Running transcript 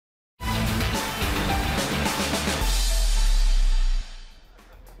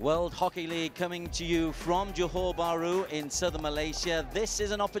World Hockey League coming to you from Johor Bahru in southern Malaysia. This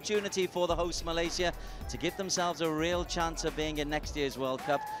is an opportunity for the host Malaysia to give themselves a real chance of being in next year's World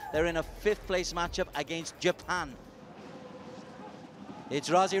Cup. They're in a 5th place matchup against Japan.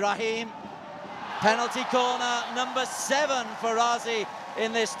 It's Rahim. Penalty corner number 7 for Razi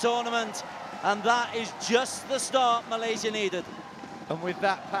in this tournament. And that is just the start Malaysia needed. And with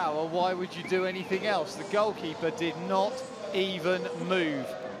that power, why would you do anything else? The goalkeeper did not even move.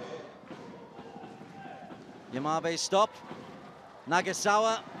 Yamabe stop.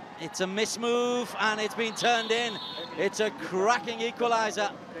 Nagasawa, it's a mismove and it's been turned in. It's a cracking equaliser.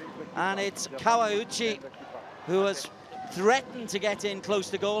 And it's Kawauchi who has threatened to get in close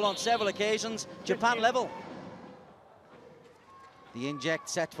to goal on several occasions. Japan level. The inject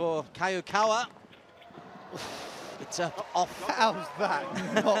set for Kayukawa. It's up off. How's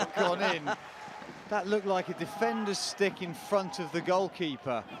that not gone in? That looked like a defender's stick in front of the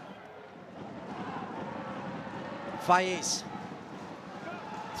goalkeeper. FIH.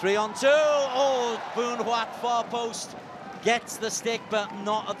 3-on-2. Oh, Boon Huat far post. Gets the stick, but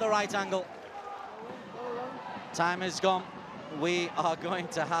not at the right angle. Time is gone. We are going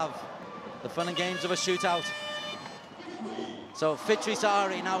to have the fun and games of a shootout. So Fitri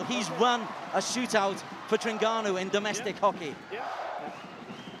Saari, now he's won a shootout for Terengganu in domestic hockey.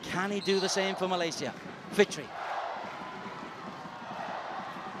 Can he do the same for Malaysia? Fitri.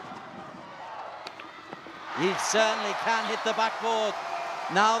 He certainly can hit the backboard.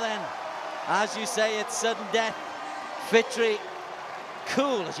 Now then, as you say, it's sudden death. Fitri,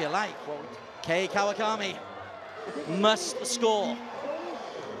 cool as you like. Kawakami must score.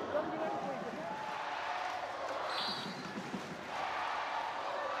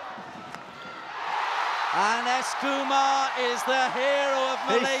 And Eskuma is the hero of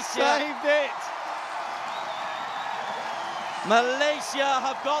Malaysia. He saved it. Malaysia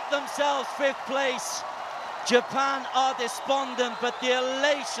have got themselves 5th place. Japan are despondent, but the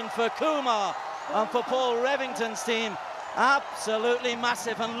elation for Kumar and for Paul Revington's team, absolutely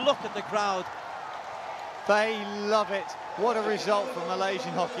massive. And look at the crowd. They love it. What a result for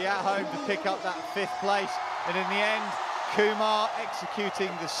Malaysian hockey at home to pick up that 5th place. And in the end, Kumar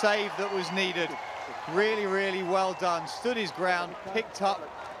executing the save that was needed. Really, really well done. Stood his ground, picked up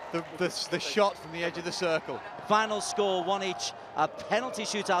the shot from the edge of the circle. Final score 1 each. A penalty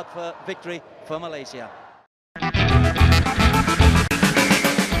shootout for victory for Malaysia.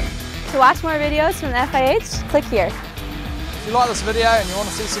 To watch more videos from the FIH, click here. If you like this video and you want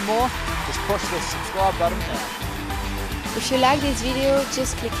to see some more, just push the subscribe button now. If you like this video,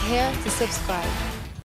 just click here to subscribe.